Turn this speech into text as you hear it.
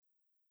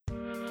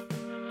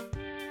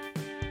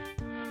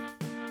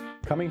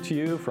Coming to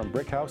you from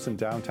Brick House in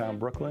downtown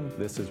Brooklyn,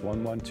 this is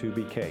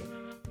 112BK.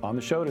 On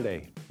the show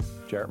today,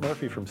 Jarrett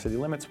Murphy from City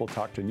Limits will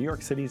talk to New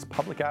York City's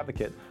public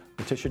advocate,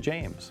 Letitia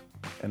James.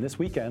 And this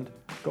weekend,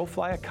 go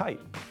fly a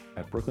kite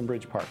at Brooklyn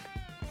Bridge Park.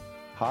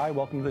 Hi,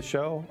 welcome to the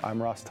show. I'm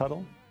Ross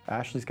Tuttle.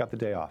 Ashley's got the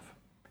day off.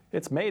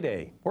 It's May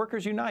Day.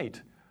 Workers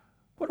unite.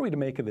 What are we to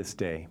make of this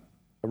day?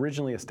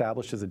 Originally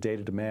established as a day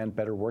to demand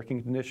better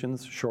working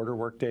conditions, shorter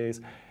work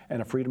days,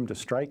 and a freedom to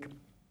strike,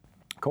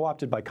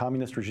 co-opted by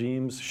communist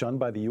regimes, shunned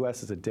by the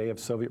U.S. as a day of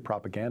Soviet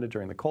propaganda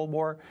during the Cold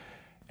War,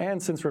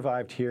 and since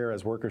revived here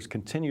as workers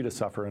continue to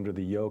suffer under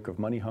the yoke of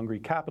money-hungry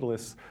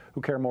capitalists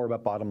who care more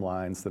about bottom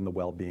lines than the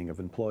well-being of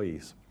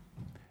employees.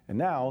 And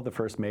now, the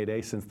first May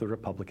Day since the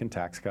Republican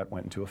tax cut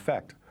went into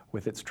effect,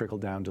 with its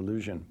trickle-down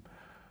delusion.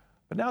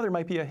 But now there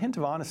might be a hint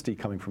of honesty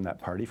coming from that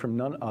party from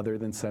none other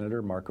than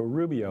Senator Marco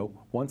Rubio,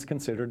 once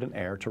considered an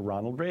heir to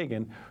Ronald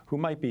Reagan, who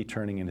might be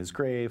turning in his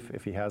grave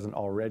if he hasn't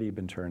already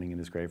been turning in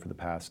his grave for the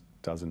past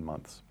dozen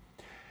months.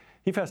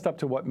 He fessed up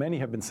to what many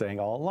have been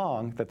saying all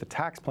along, that the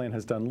tax plan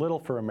has done little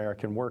for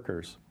American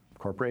workers.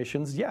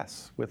 Corporations,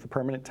 yes, with the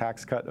permanent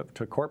tax cut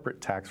to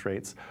corporate tax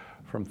rates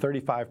from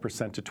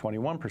 35% to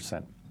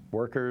 21%.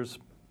 Workers,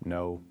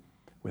 no,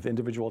 with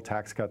individual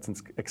tax cuts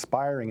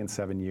expiring in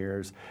 7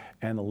 years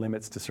and the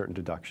limits to certain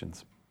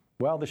deductions.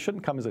 Well, this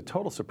shouldn't come as a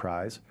total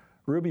surprise.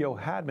 Rubio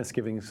had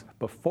misgivings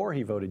before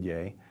he voted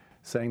yay,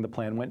 saying the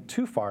plan went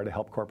too far to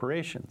help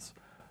corporations.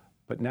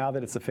 But now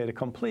that it's a fait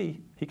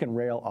accompli, he can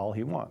rail all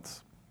he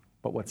wants.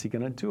 But what's he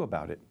going to do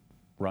about it?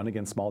 Run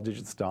against small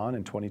digits Don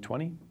in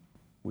 2020?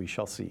 We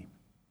shall see.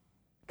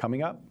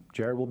 Coming up,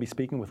 Jared will be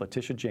speaking with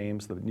Letitia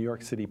James, the New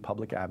York City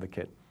public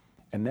advocate.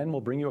 And then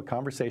we'll bring you a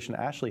conversation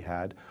Ashley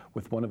had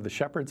with one of the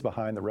shepherds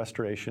behind the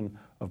restoration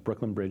of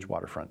Brooklyn Bridge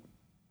waterfront.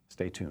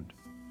 Stay tuned.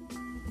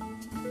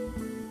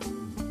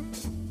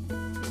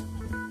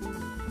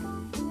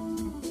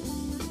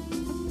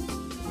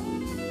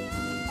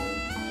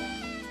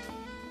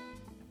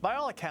 By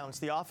all accounts,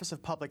 the Office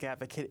of Public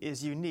Advocate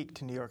is unique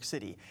to New York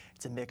City.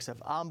 It's a mix of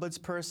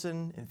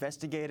ombudsperson,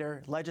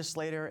 investigator,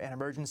 legislator, and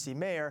emergency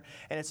mayor,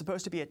 and it's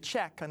supposed to be a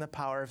check on the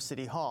power of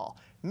City Hall.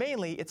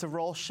 Mainly, it's a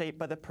role shaped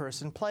by the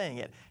person playing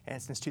it,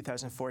 and since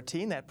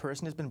 2014, that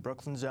person has been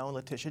Brooklyn's own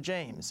Letitia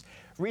James.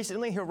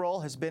 Recently, her role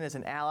has been as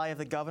an ally of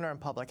the governor in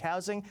public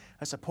housing,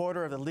 a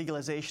supporter of the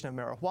legalization of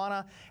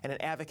marijuana, and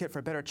an advocate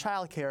for better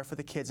child care for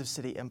the kids of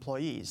city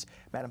employees.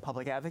 Madam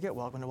Public Advocate,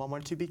 welcome to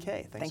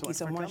 112BK. Thank you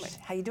so much.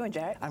 How you doing,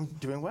 Jared? I'm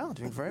doing well,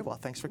 doing very well.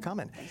 Thanks for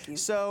coming. Thank you.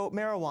 So,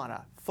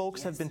 marijuana.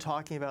 Folks have been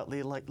talking about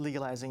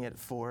legalizing it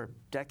for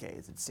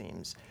decades, it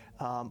seems.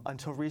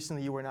 Until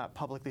recently, you were not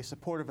publicly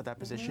supportive of that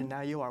position.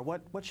 Now you are.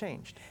 What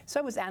changed? So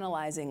I was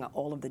analyzing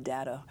all of the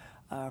data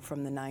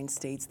from the 9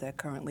 states that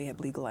currently have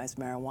legalized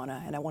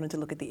marijuana, and I wanted to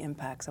look at the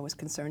impacts. I was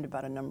concerned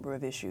about a number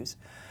of issues.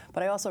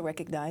 But I also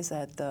recognize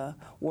that the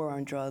war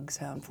on drugs,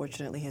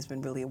 unfortunately, has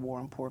been really a war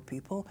on poor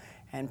people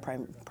and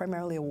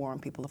primarily a war on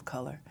people of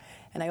color.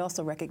 And I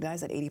also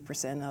recognize that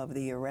 80% of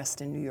the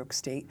arrests in New York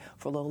State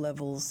for low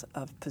levels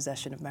of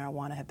possession of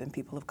marijuana have been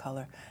people of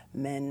color,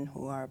 men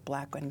who are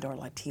black and or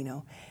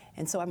Latino.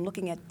 And so I'm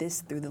looking at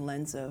this through the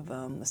lens of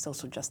a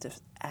social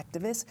justice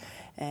activist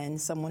and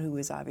someone who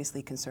is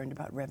obviously concerned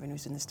about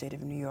revenues in the state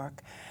of New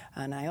York.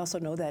 And I also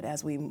know that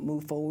as we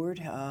move forward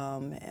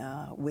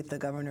with the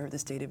governor of the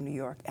state of New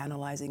York,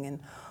 analyzing and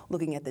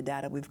looking at the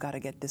data, we've got to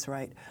get this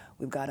right.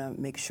 We've got to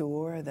make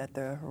sure that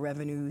the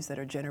revenues that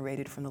are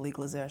generated from the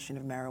legalization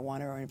of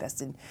marijuana are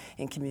invested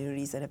in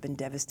communities that have been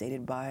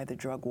devastated by the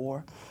drug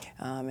war.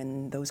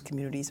 And those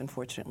communities,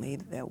 unfortunately,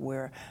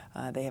 where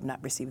they have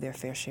not received their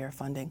fair share of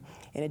funding.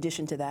 In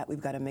addition to that,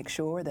 we've got to make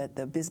sure that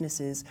the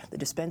businesses, the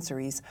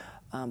dispensaries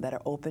that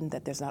are open,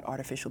 that there's not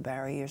artificial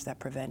barriers that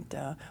prevent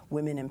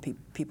women and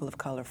people of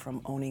color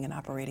from owning and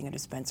operating a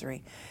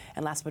dispensary.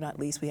 And last but not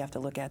least, we have to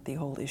look at the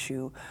whole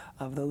issue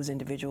of those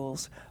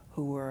individuals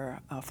who were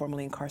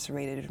formerly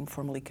incarcerated and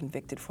formerly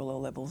convicted for low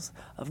levels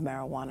of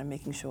marijuana,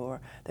 making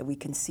sure that we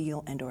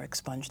conceal and or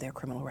expunge their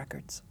criminal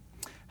records.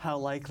 How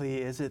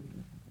likely is it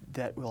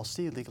that we'll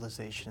see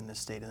legalization in this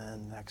state in the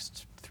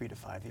next 3 to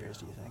 5 years,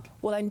 do you think?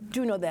 Well, I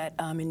do know that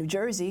in New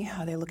Jersey,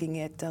 they're looking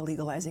at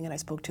legalizing it. I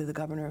spoke to the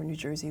governor of New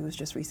Jersey, who was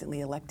just recently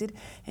elected,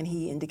 and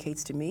he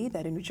indicates to me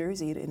that in New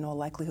Jersey, in all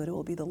likelihood, it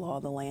will be the law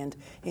of the land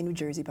in New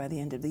Jersey by the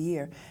end of the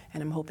year.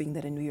 And I'm hoping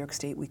that in New York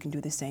State we can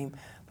do the same.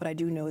 But I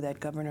do know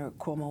that Governor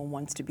Cuomo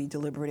wants to be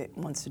deliberate,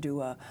 wants to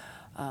do a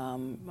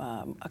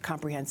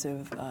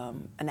comprehensive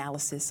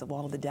analysis of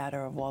all of the data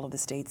of all of the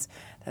states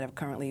that have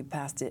currently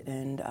passed it.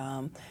 And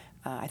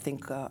I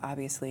think,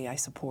 obviously, I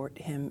support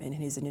him in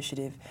his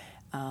initiative.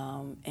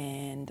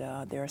 And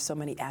there are so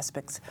many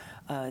aspects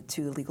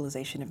to the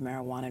legalization of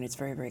marijuana, and it's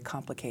very, very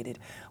complicated.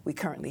 We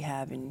currently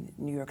have in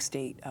New York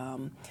State,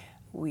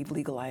 we've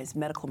legalized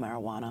medical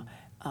marijuana.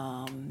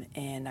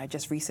 And I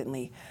just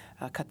recently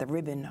cut the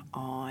ribbon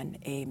on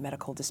a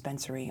medical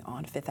dispensary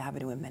on Fifth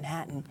Avenue in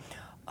Manhattan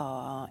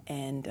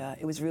And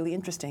it was really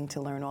interesting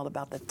to learn all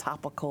about the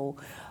topical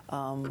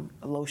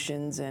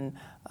lotions and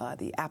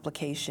the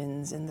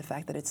applications and the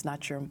fact that it's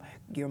not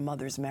your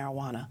mother's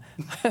marijuana.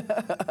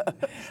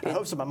 I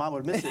hope so. My mom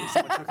would miss it if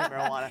someone took her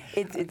marijuana.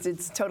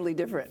 It's totally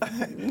different.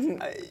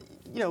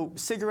 You know,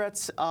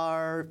 cigarettes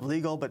are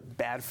legal but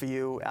bad for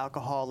you.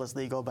 Alcohol is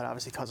legal but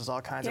obviously causes all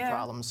kinds of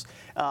problems.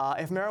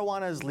 If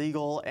marijuana is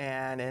legal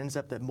and it ends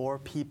up that more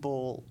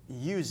people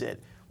use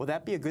it, will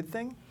that be a good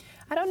thing?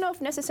 I don't know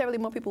if necessarily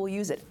more people will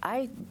use it.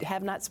 I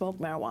have not smoked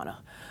marijuana.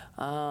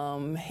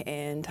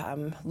 And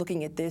I'm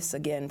looking at this,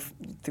 again,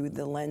 through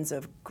the lens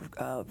of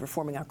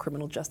reforming our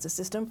criminal justice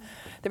system.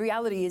 The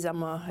reality is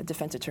I'm a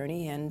defense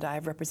attorney, and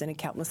I've represented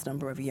countless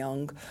number of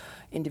young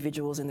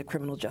individuals in the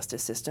criminal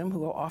justice system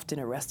who are often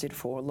arrested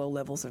for low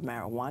levels of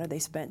marijuana.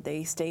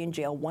 They stay in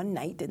jail one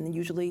night, and then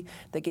usually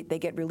they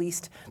get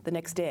released the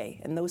next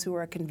day. And those who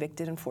are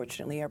convicted,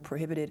 unfortunately, are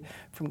prohibited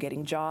from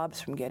getting jobs,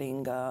 from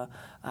getting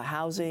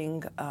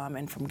housing,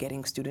 and from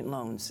getting student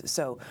loans.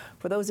 So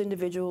for those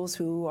individuals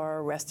who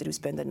are arrested, who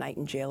spend the night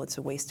in jail, it's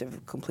a waste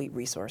of complete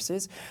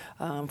resources.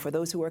 For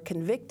those who are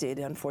convicted,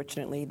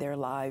 unfortunately, their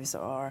lives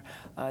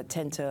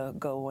tend to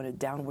go on a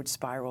downward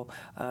spiral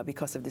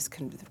because of this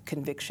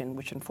conviction,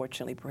 which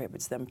unfortunately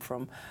prohibits them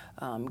from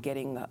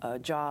getting a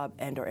job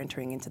and or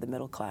entering into the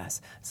middle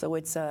class. So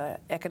it's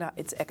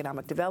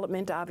economic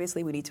development.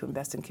 Obviously, we need to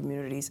invest in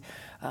communities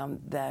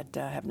that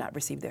have not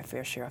received their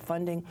fair share of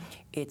funding.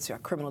 It's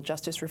criminal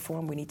justice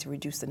reform. We need to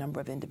reduce the number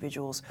of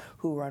individuals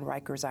who are on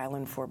Rikers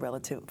Island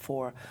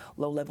for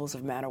low levels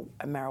of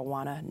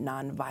marijuana,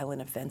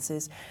 non-violent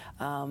offenses,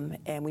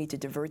 and we need to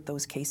divert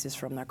those cases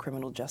from our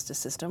criminal justice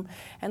system.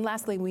 And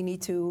lastly, we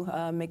need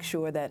to make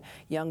sure that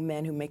young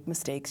men who make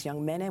mistakes,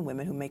 young men and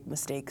women who make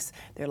mistakes,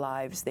 their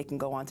lives, they can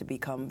go on to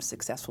become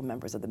successful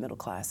members of the middle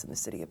class in the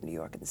city of New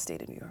York and the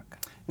state of New York.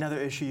 Another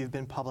issue you've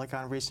been public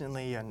on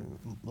recently, and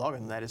longer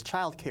than that, is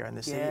child care in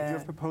the city. Yeah. You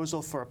have a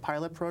proposal for a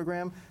pilot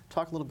program.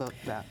 Talk a little about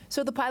that.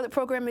 So the pilot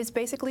program is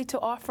basically to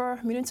offer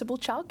municipal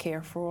child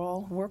care for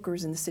all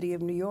workers in the city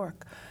of New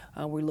York.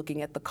 We're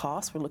looking at the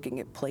cost. We're looking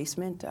at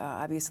placement.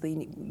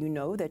 Obviously, you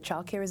know that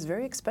child care is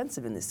very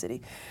expensive in the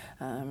city.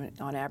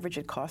 On average,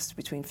 it costs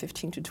between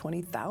 $15,000 to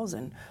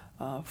 $20,000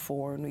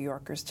 for New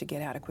Yorkers to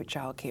get adequate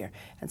child care.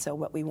 And so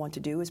what we want to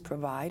do is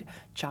provide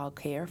child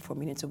care for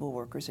municipal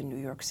workers in New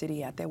York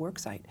City at their work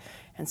site.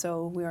 And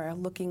so we are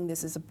looking,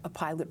 this is a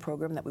pilot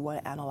program that we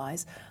want to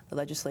analyze. The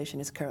legislation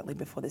is currently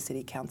before the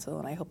City Council,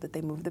 and I hope that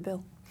they move the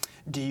bill.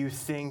 Do you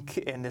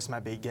think, and this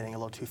might be getting a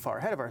little too far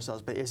ahead of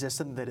ourselves, but is this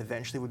something that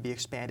eventually would be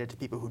expanded to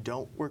people who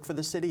don't work for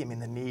the city? I mean,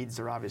 the needs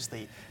are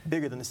obviously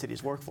bigger than the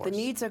city's workforce. The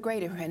needs are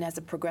greater, and as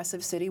a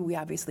progressive city, we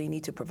obviously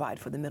need to provide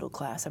for the middle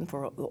class and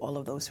for all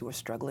of those who are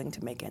struggling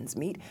to make ends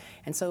meet.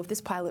 And so if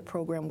this pilot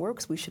program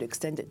works, we should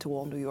extend it to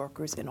all New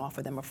Yorkers and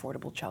offer them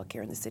affordable child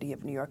care in the city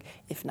of New York,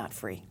 if not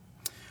free.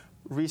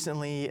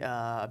 Recently,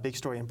 a big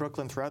story in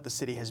Brooklyn throughout the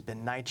city has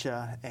been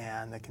NYCHA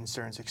and the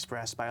concerns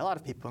expressed by a lot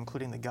of people,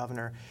 including the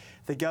governor.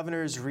 The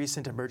governor's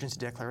recent emergency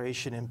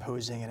declaration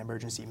imposing an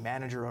emergency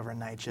manager over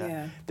NYCHA.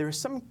 Yeah. There was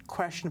some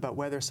question about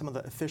whether some of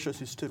the officials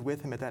who stood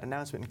with him at that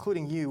announcement,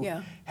 including you,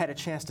 had a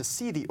chance to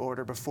see the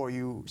order before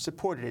you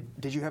supported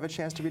it. Did you have a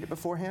chance to read it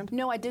beforehand?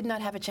 No, I did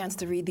not have a chance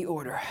to read the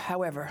order.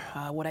 However,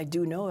 what I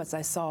do know is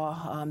I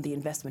saw the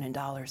investment in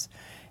dollars.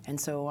 And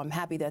so I'm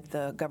happy that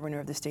the governor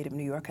of the state of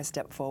New York has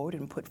stepped forward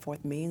and put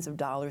forth millions of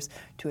dollars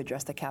to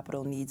address the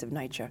capital needs of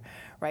NYCHA.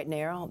 Right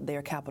now,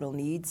 their capital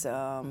needs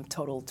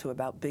total to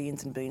about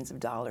billions and billions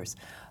of dollars.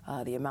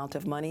 The amount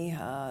of money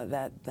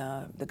that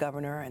the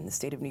governor and the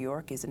state of New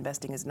York is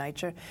investing as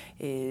NYCHA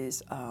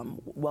is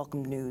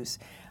welcome news.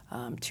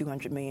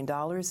 $200 million,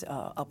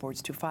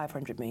 upwards to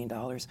 $500 million,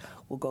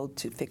 will go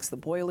to fix the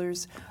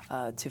boilers,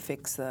 to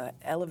fix the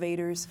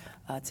elevators,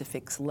 to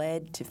fix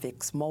lead, to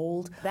fix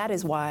mold. That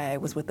is why I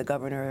was with the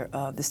governor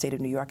of the state of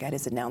New York at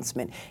his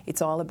announcement.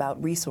 It's all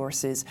about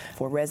resources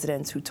for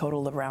residents who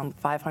total around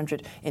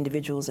 500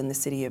 individuals in the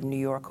city of New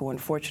York who,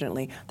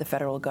 unfortunately, the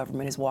federal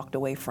government has walked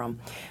away from.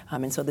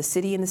 And so the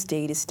city and the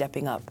state is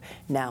stepping up.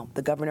 Now,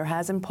 the governor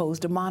has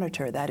imposed a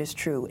monitor, that is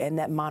true, and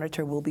that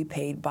monitor will be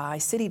paid by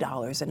city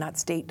dollars and not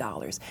state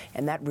dollars,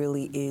 and that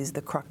really is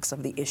the crux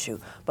of the issue.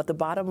 But the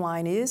bottom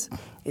line is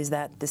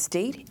that the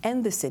state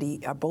and the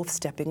city are both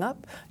stepping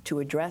up to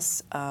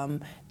address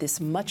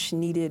this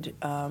much-needed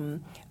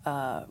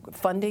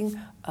funding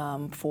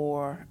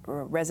for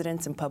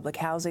residents and public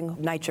housing.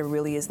 NYCHA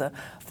really is the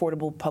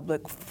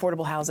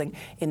affordable housing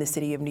in the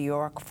city of New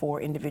York for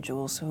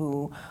individuals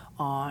who,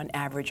 on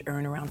average,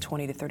 earn around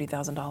 $20,000 to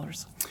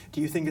 $30,000. Do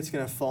you think it's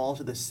going to fall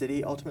to the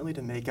city ultimately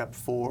to make up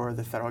for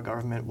the federal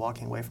government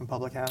walking away from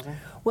public housing?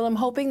 Well, I'm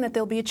hoping that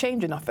there'll be a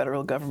change in our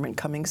federal government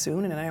coming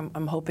soon, and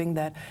I'm hoping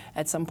that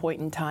at some point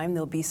in time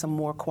there'll be some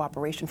more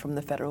cooperation from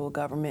the federal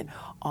government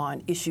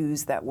on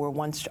issues that were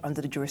once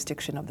under the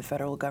jurisdiction of the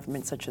federal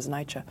government, such such as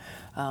NYCHA.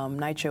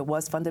 NYCHA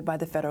was funded by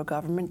the federal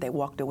government. They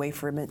walked away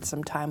from it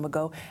some time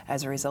ago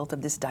as a result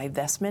of this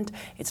divestment.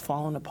 It's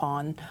fallen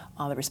upon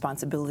the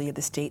responsibility of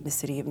the state and the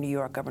city of New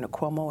York. Governor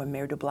Cuomo and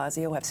Mayor de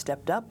Blasio have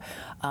stepped up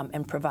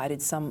and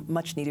provided some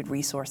much-needed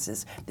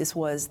resources. This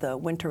was the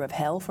winter of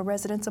hell for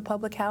residents of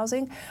public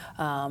housing,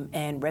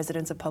 and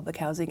residents of public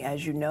housing,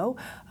 as you know,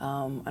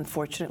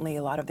 unfortunately,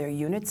 a lot of their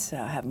units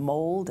have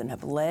mold and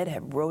have lead,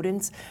 have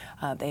rodents.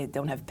 They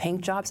don't have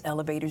paint jobs.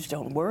 Elevators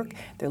don't work.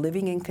 They're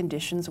living in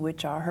conditions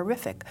which are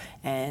horrific,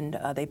 and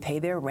they pay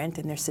their rent,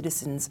 and they're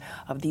citizens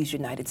of these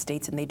United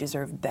States, and they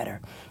deserve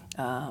better.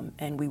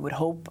 And we would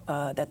hope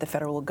that the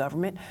federal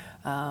government,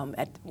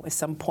 at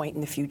some point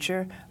in the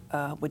future,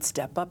 would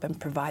step up and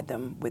provide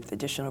them with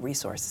additional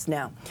resources.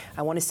 Now,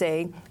 I want to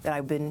say that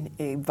I've been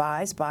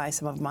advised by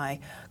some of my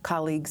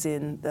colleagues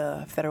in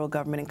the federal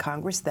government and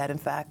Congress that, in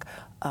fact,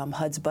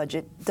 HUD's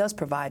budget does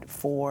provide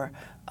for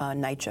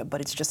NYCHA,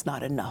 but it's just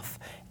not enough.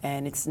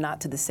 And it's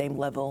not to the same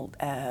level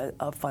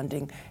of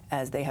funding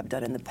as they have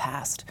done in the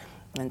past.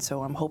 And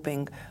so I'm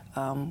hoping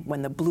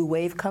when the blue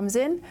wave comes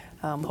in,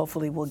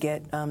 hopefully we'll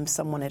get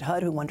someone at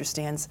HUD who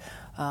understands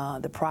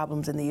the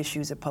problems and the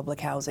issues of public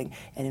housing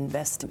and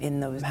invest in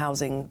those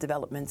housing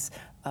developments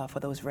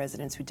for those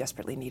residents who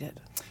desperately need it.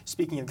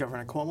 Speaking of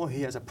Governor Cuomo,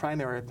 he has a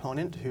primary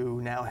opponent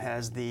who now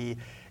has the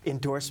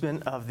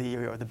endorsement of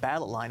the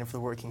ballot line of the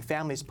Working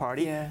Families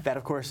Party. Yeah. That,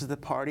 of course, is the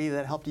party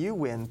that helped you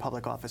win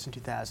public office in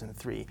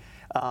 2003.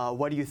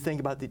 What do you think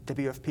about the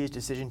WFP's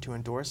decision to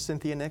endorse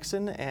Cynthia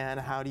Nixon, and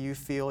how do you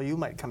feel you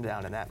might come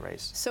down in that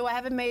race? So I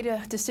haven't made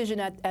a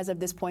decision as of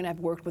this point. I've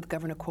worked with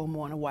Governor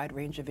Cuomo on a wide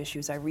range of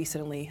issues. I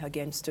recently,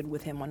 again, stood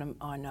with him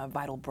on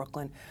Vital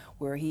Brooklyn,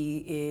 where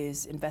he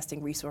is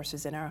investing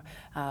resources in our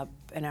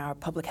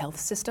public health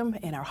system,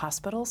 in our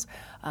hospitals.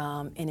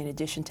 And in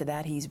addition to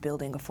that, he's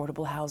building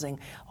affordable housing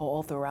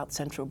all throughout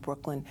central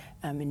Brooklyn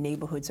in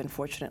neighborhoods,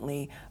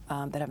 unfortunately,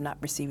 that have not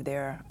received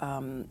their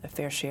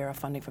fair share of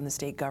funding from the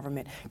state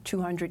government.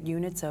 2,000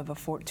 units of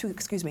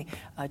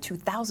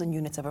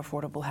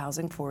affordable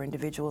housing for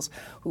individuals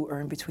who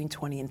earn between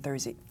 $20,000 and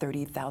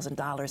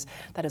 $30,000.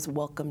 That is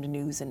welcomed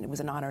news, and it was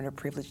an honor and a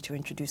privilege to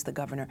introduce the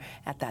governor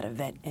at that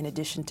event. In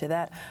addition to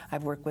that,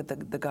 I've worked with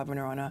the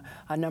governor on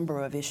a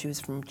number of issues,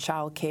 from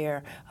child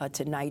care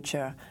to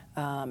NYCHA.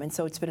 And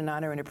so it's been an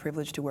honor and a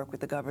privilege to work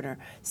with the governor.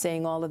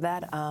 Saying all of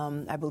that,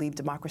 I believe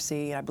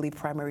democracy, I believe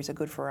primaries are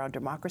good for our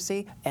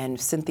democracy. And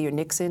Cynthia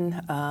Nixon,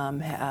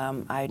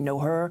 I know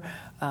her,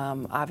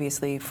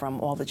 obviously, from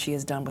all that she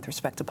has done with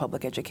respect to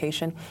public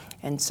education.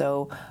 And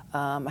so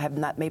I have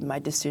not made my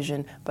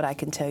decision, but I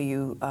can tell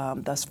you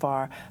thus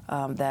far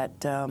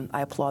that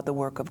I applaud the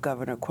work of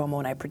Governor Cuomo,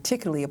 and I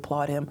particularly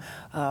applaud him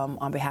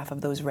on behalf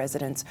of those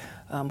residents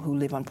who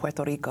live on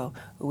Puerto Rico,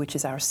 which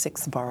is our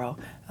 6th borough.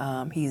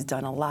 He's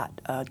done a lot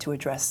to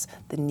address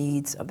the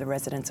needs of the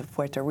residents of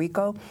Puerto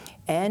Rico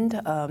and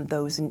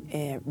those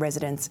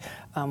residents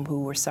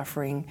who were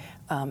suffering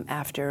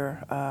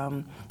after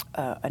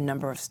a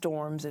number of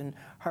storms and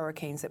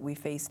hurricanes that we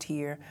faced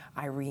here,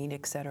 Irene,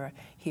 et cetera,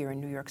 here in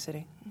New York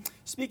City.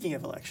 Speaking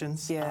of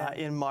elections,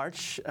 in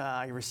March,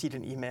 I received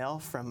an email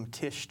from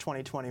Tish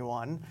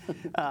 2021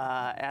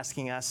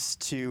 asking us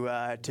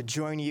to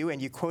join you,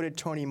 and you quoted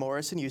Toni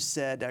Morrison. You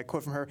said,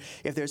 quote from her,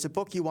 "If there's a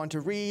book you want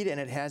to read and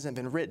it hasn't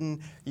been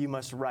written, you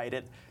must write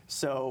it."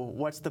 So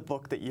what's the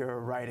book that you're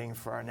writing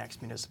for our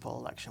next municipal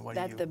election?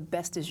 The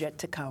best is yet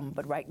to come,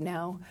 but right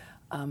now,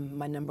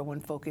 my number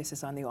one focus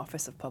is on the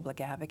Office of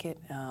Public Advocate,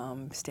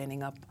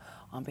 standing up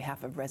on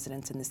behalf of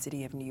residents in the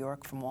city of New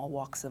York from all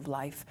walks of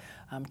life,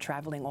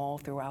 traveling all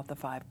throughout the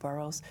 5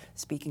 boroughs,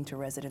 speaking to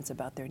residents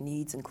about their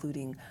needs,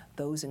 including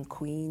those in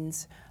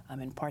Queens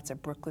and parts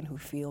of Brooklyn who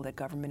feel that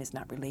government is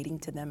not relating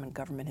to them and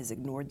government has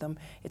ignored them.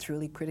 It's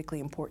really critically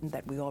important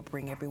that we all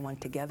bring everyone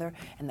together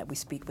and that we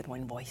speak with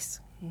one voice.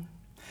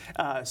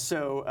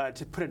 So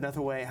to put it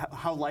another way,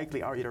 how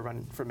likely are you to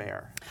run for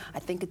mayor? I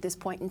think at this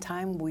point in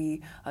time,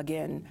 we,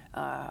 again,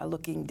 are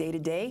looking day to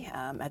day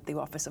at the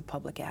Office of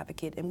Public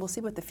Advocate, and we'll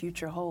see what the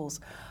future holds.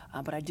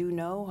 But I do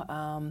know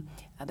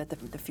that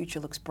the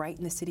future looks bright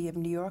in the city of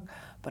New York,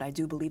 but I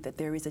do believe that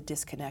there is a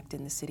disconnect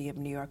in the city of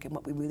New York, and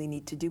what we really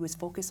need to do is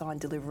focus on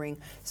delivering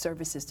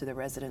services to the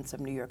residents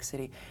of New York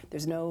City.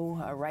 There's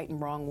no right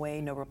and wrong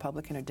way, no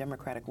Republican or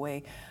Democratic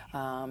way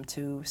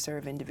to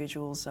serve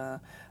individuals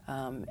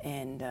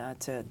and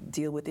to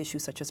deal with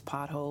issues such as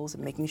potholes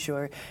and making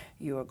sure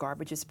your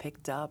garbage is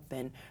picked up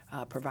and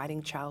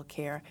providing child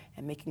care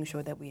and making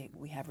sure that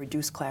we have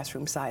reduced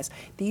classroom size.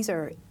 These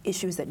are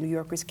issues that New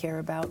Yorkers care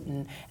about,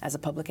 and as a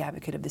public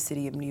advocate of the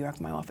city of New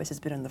York, my office has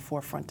been on the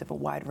forefront of a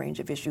wide range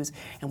of issues,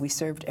 and we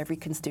served every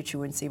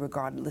constituency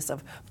regardless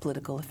of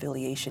political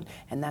affiliation,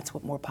 and that's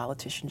what more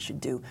politicians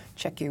should do.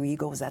 Check your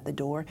egos at the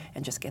door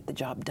and just get the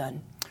job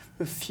done.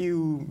 A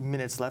few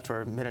minutes left,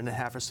 or a minute and a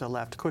half or so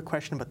left. Quick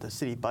question about the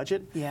city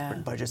budget. Yeah. We're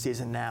in budget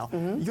season now. You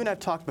and I have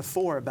talked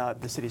before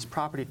about the city's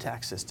property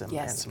tax system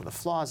and some of the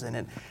flaws in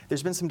it.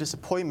 There's been some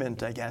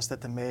disappointment, I guess,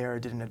 that the mayor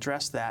didn't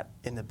address that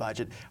in the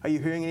budget. Are you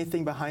hearing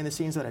anything behind the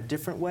scenes about a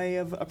different way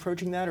of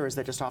approaching that, or is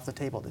that just off the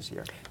table this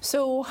year?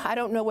 So I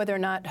don't know whether or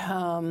not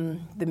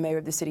the mayor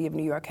of the city of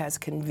New York has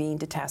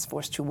convened a task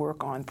force to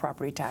work on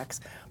property tax,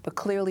 but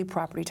clearly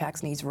property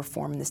tax needs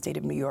reform in the state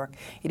of New York.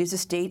 It is a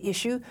state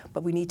issue,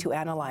 but we need to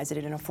analyze it,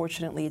 and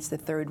unfortunately it's the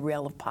third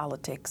rail of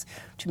politics.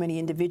 Too many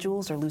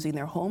individuals are losing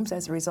their homes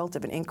as a result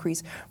of an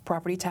increased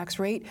property tax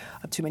rate.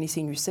 Too many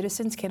senior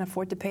citizens can't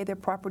afford to pay their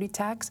property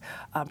tax.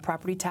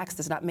 Property tax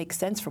does not make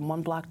sense from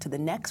one block to the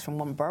next, from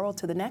one borough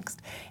to the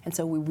next, and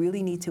so we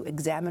really need to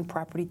examine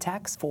property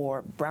tax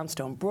for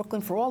Brownstone,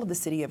 Brooklyn, for all of the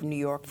city of New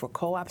York, for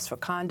co-ops, for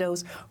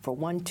condos, for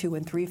 1, 2,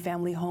 and 3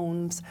 family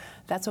homes.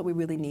 That's what we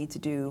really need to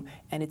do,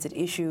 and it's an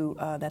issue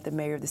that the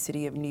mayor of the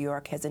city of New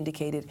York has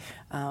indicated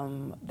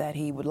that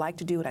he would like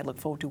to do, and I look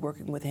forward to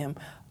working with him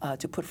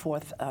to put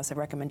forth some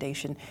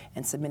recommendation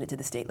and submit it to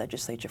the state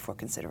legislature for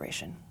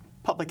consideration.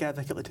 Public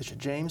Advocate Letitia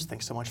James,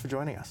 thanks so much for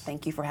joining us.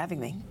 Thank you for having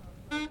me.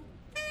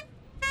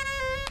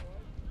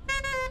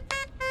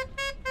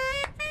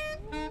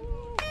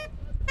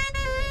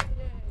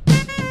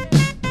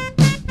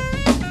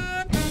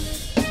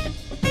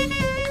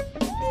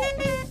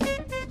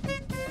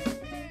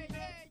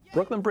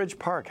 Brooklyn Bridge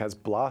Park has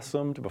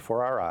blossomed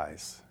before our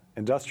eyes.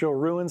 Industrial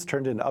ruins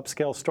turned into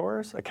upscale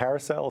stores, a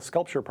carousel,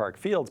 sculpture park,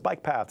 fields,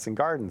 bike paths, and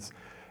gardens.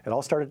 It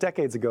all started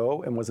decades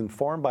ago and was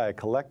informed by a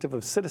collective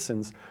of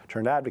citizens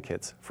turned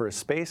advocates for a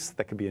space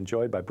that could be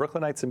enjoyed by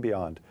Brooklynites and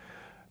beyond.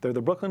 They're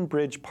the Brooklyn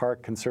Bridge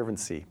Park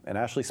Conservancy, and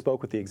Ashley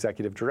spoke with the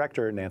executive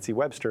director, Nancy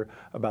Webster,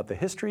 about the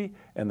history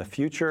and the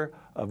future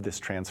of this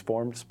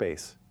transformed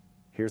space.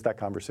 Here's that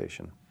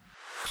conversation.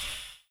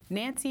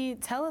 Nancy,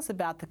 tell us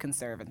about the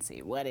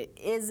Conservancy. What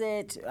is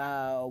it?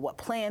 What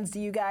plans do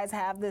you guys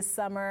have this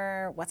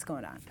summer? What's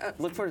going on?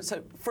 Look forward.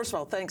 So, first of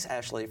all, thanks,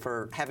 Ashley,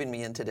 for having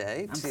me in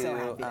today so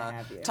happy to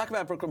have you. Talk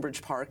about Brooklyn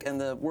Bridge Park and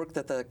the work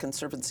that the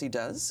Conservancy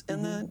does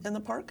in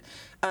the park.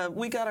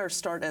 We got our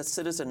start as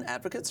citizen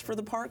advocates for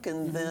the park,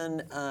 and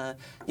then,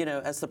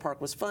 as the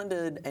park was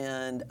funded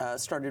and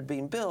started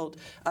being built,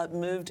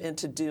 moved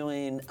into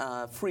doing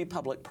free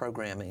public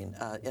programming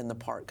in the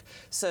park.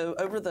 So,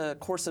 over the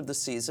course of the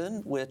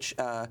season, which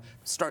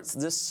starts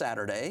this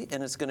Saturday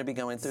and it's going to be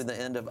going through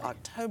the end of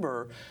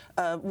October,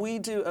 we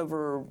do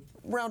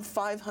around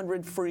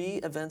 500 free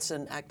events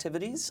and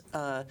activities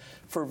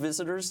for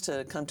visitors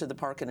to come to the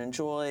park and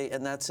enjoy,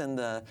 and that's in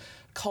the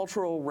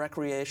cultural,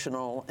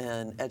 recreational,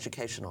 and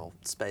educational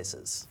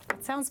spaces.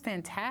 That sounds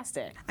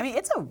fantastic. I mean,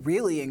 it's a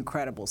really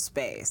incredible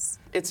space.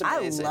 It's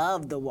amazing. I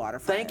love the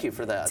waterfront. Thank you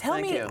for that. Tell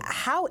Thank me, you.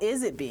 how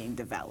is it being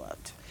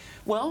developed?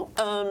 Well,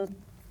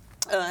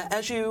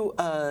 as you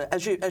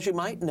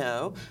might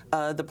know,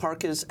 the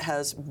park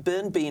has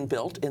been being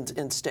built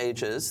in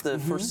stages. The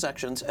first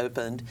sections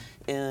opened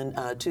in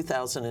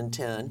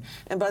 2010,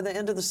 and by the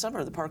end of the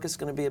summer, the park is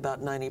going to be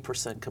about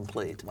 90%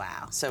 complete.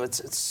 Wow! So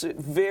it's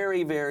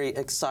very, very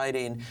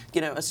exciting.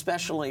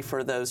 Especially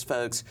for those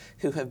folks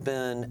who have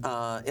been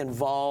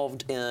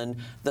involved in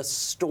the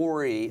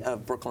story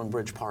of Brooklyn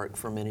Bridge Park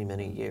for many,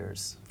 many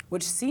years.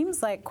 Which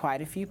seems like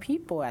quite a few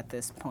people at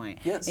this point.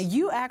 Yes. And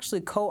you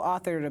actually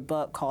co-authored a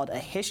book called A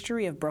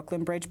History of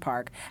Brooklyn Bridge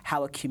Park,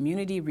 How a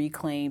Community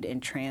Reclaimed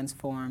and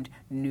Transformed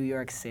New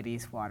York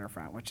City's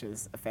Waterfront, which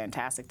is a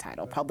fantastic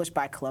title, published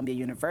by Columbia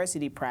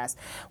University Press.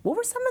 What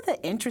were some of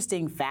the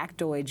interesting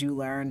factoids you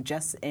learned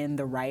just in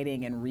the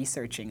writing and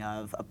researching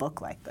of a book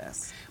like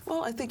this?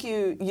 Well, I think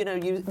you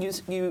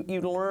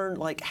learn,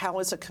 like, how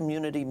is a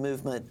community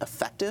movement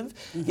effective?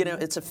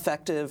 It's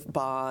effective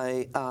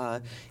by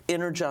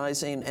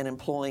energizing and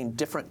employing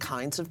different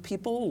kinds of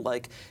people.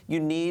 Like,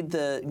 you need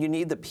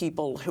the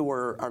people who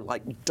are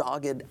like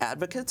dogged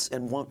advocates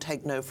and won't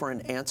take no for an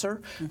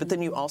answer. But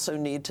then you also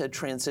need to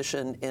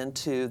transition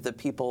into the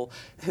people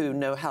who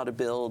know how to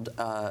build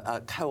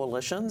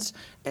coalitions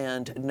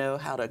and know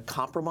how to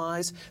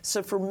compromise.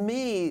 So for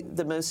me,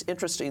 the most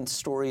interesting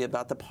story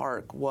about the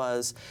park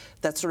was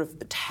that sort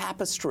of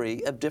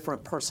tapestry of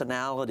different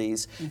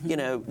personalities,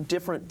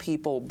 different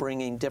people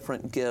bringing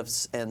different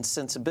gifts and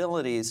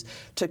sensibilities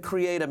to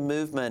create a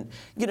movement,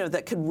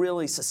 that could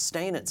really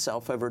sustain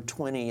itself over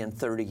 20 and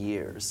 30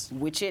 years.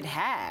 Which it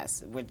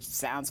has, which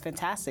sounds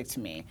fantastic to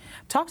me.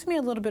 Talk to me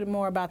a little bit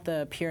more about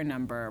the Pier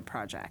Number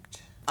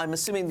project. I'm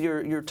assuming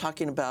you're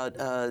talking about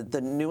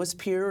the newest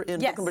pier in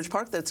Brooklyn Bridge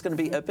Park that's going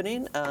to be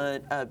opening,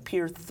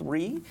 Pier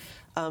 3.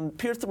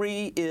 Pier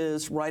 3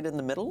 is right in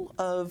the middle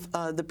of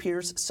the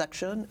piers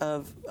section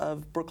of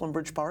Brooklyn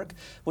Bridge Park,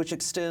 which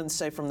extends,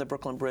 say, from the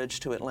Brooklyn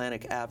Bridge to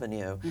Atlantic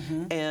Avenue.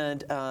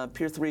 And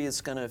Pier 3 is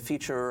going to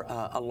feature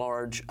a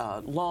large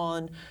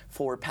lawn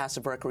for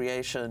passive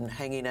recreation,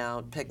 hanging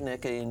out,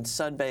 picnicking,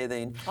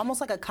 sunbathing.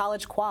 Almost like a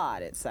college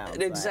quad, it sounds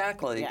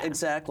Exactly, like.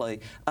 exactly.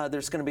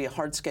 There's going to be a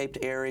hardscaped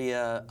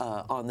area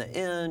on the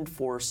end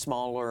for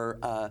smaller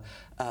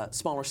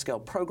scale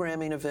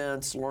programming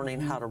events, learning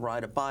how to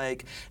ride a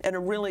bike, and a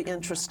really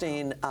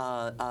interesting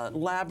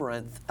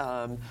labyrinth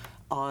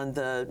on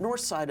the north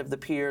side of the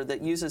pier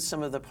that uses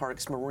some of the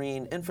park's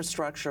marine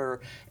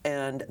infrastructure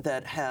and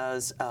that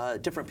has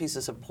different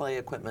pieces of play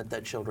equipment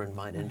that children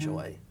might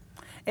enjoy.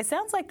 It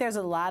sounds like there's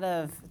a lot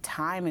of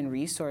time and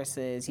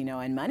resources,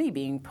 and money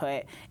being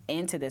put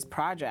into this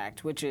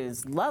project, which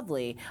is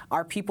lovely.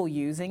 Are people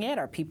using it?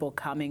 Are people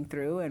coming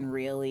through and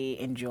really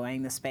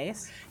enjoying the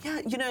space?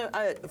 Yeah,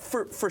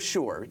 for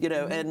sure,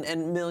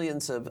 and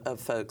millions of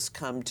folks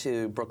come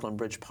to Brooklyn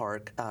Bridge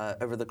Park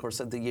over the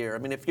course of the year. I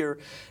mean, if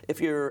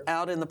you're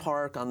out in the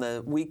park on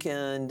the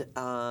weekend,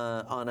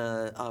 on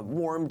a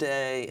warm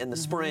day in the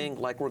spring,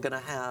 like we're going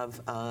to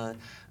have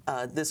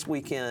this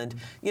weekend,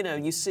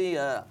 you see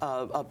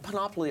a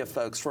panoply of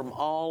folks from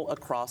all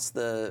across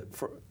the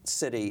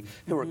city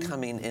who are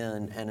coming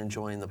in and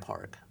enjoying the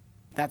park.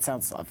 That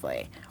sounds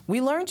lovely.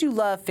 We learned you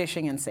love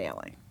fishing and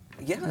sailing.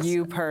 Yes.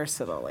 You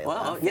personally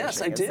love fishing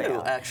yes, I do,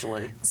 sailing.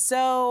 actually.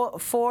 So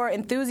for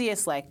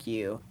enthusiasts like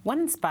you, what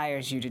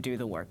inspires you to do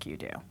the work you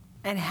do?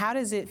 And how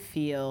does it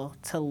feel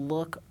to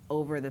look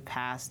over the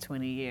past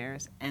 20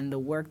 years and the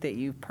work that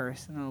you've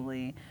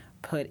personally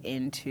put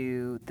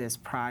into this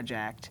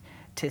project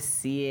to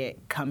see it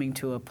coming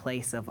to a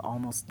place of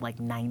almost like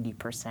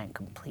 90%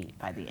 complete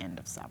by the end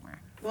of summer?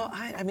 Well,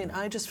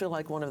 I just feel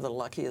like one of the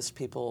luckiest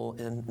people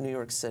in New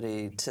York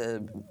City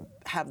to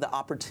have the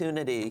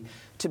opportunity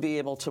to be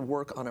able to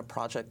work on a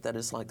project that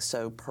is like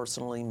so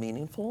personally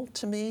meaningful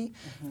to me.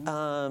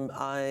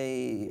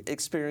 I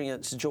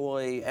experience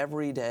joy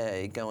every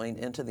day going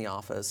into the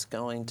office,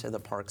 going to the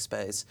park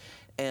space,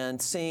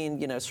 and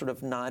seeing, sort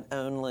of not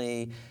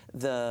only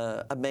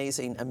the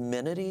amazing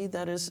amenity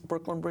that is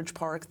Brooklyn Bridge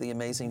Park, the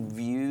amazing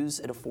views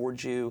it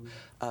affords you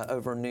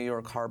over New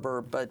York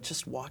Harbor, but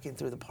just walking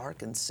through the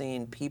park and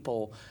seeing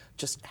people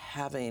just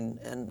having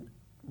a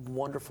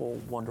wonderful,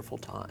 wonderful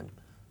time.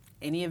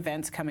 Any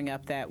events coming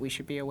up that we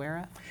should be aware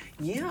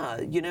of?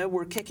 Yeah,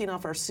 we're kicking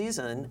off our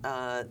season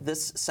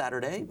this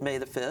Saturday, May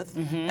the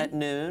 5th, at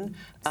noon,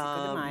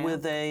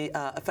 with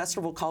a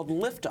festival called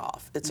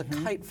Liftoff. It's a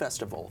kite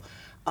festival.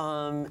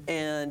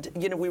 And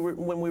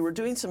when we were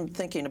doing some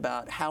thinking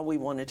about how we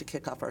wanted to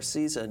kick off our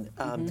season,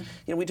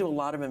 we do a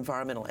lot of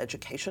environmental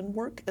education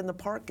work in the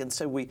park, and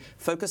so we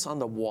focus on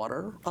the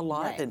water a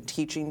lot and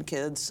teaching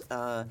kids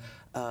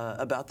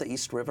about the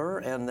East River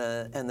and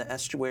the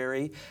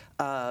estuary.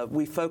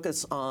 We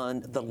focus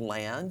on the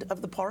land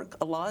of the park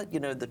a lot,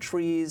 the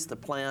trees, the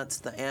plants,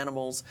 the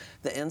animals,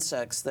 the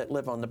insects that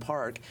live on the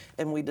park.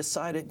 And we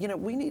decided,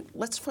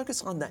 let's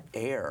focus on the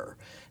air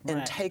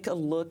and take a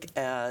look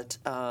at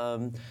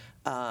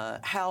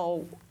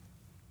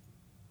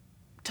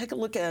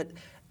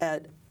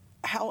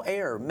how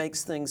air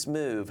makes things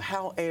move,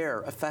 how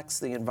air affects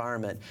the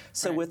environment.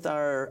 So with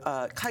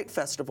our kite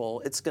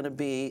festival, it's going to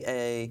be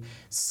a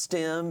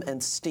STEM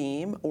and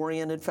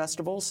STEAM-oriented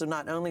festival. So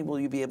not only will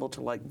you be able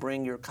to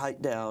bring your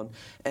kite down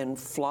and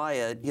fly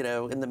it,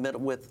 in the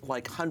middle with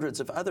hundreds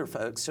of other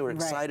folks who are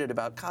excited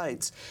about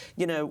kites.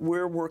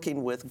 We're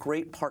working with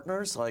great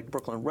partners like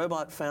Brooklyn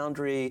Robot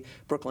Foundry,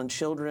 Brooklyn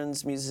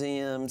Children's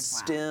Museum,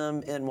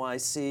 STEM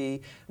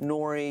NYC,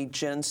 NORI,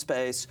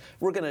 GenSpace.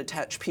 We're going to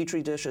attach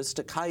petri dishes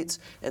to kites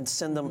and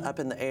send them up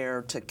in the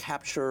air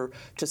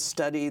to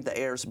study the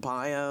air's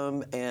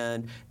biome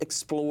and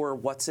explore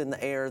what's in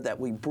the air that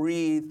we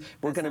breathe.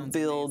 We're going to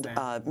build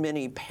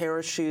many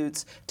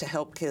parachutes to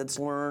help kids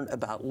learn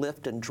about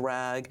lift and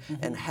drag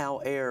and how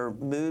air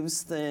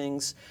moves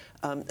things.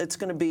 It's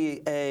going to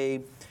be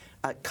a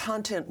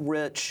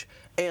content-rich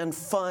and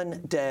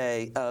fun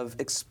day of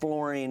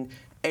exploring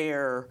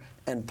air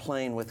and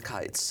playing with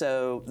kites.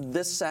 So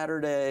this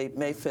Saturday,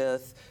 May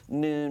 5th,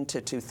 noon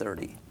to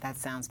 2:30. That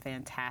sounds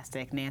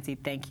fantastic. Nancy,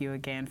 thank you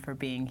again for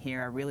being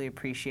here. I really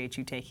appreciate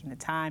you taking the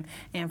time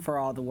and for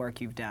all the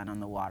work you've done on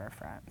the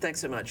waterfront. Thanks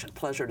so much.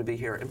 Pleasure to be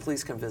here. And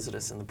please come visit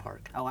us in the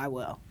park. Oh, I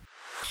will.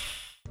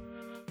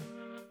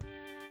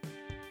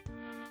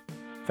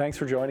 Thanks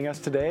for joining us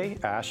today.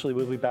 Ashley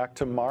will be back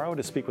tomorrow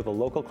to speak with a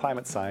local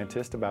climate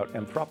scientist about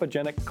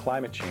anthropogenic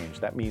climate change.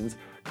 That means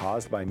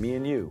caused by me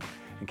and you.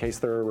 In case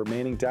there are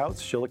remaining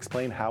doubts, she'll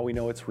explain how we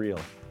know it's real.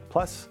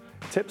 Plus,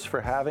 tips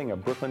for having a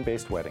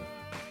Brooklyn-based wedding.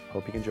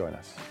 Hope you can join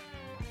us.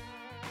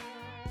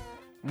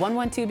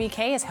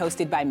 112BK is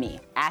hosted by me,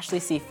 Ashley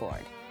C.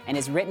 Ford, and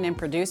is written and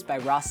produced by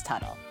Ross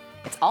Tuttle.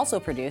 It's also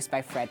produced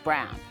by Fred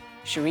Brown,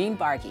 Shireen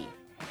Bargi,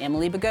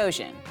 Emily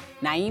Bogosian,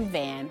 Naeem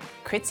Van,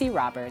 Kritzy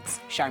Roberts,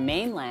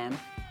 Charmaine Lamb,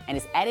 and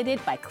is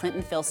edited by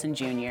Clinton Filson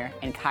Jr.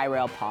 and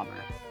Kyrell Palmer.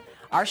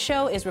 Our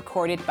show is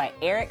recorded by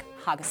Eric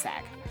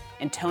Hagasak,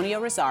 Antonio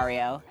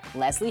Rosario,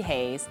 Leslie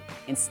Hayes,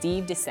 and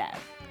Steve DeSev.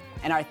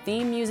 And our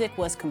theme music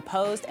was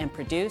composed and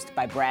produced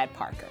by Brad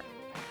Parker.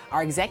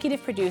 Our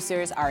executive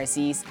producers are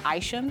Aziz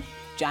Isham,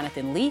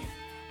 Jonathan Leaf,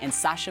 and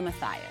Sasha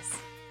Matthias.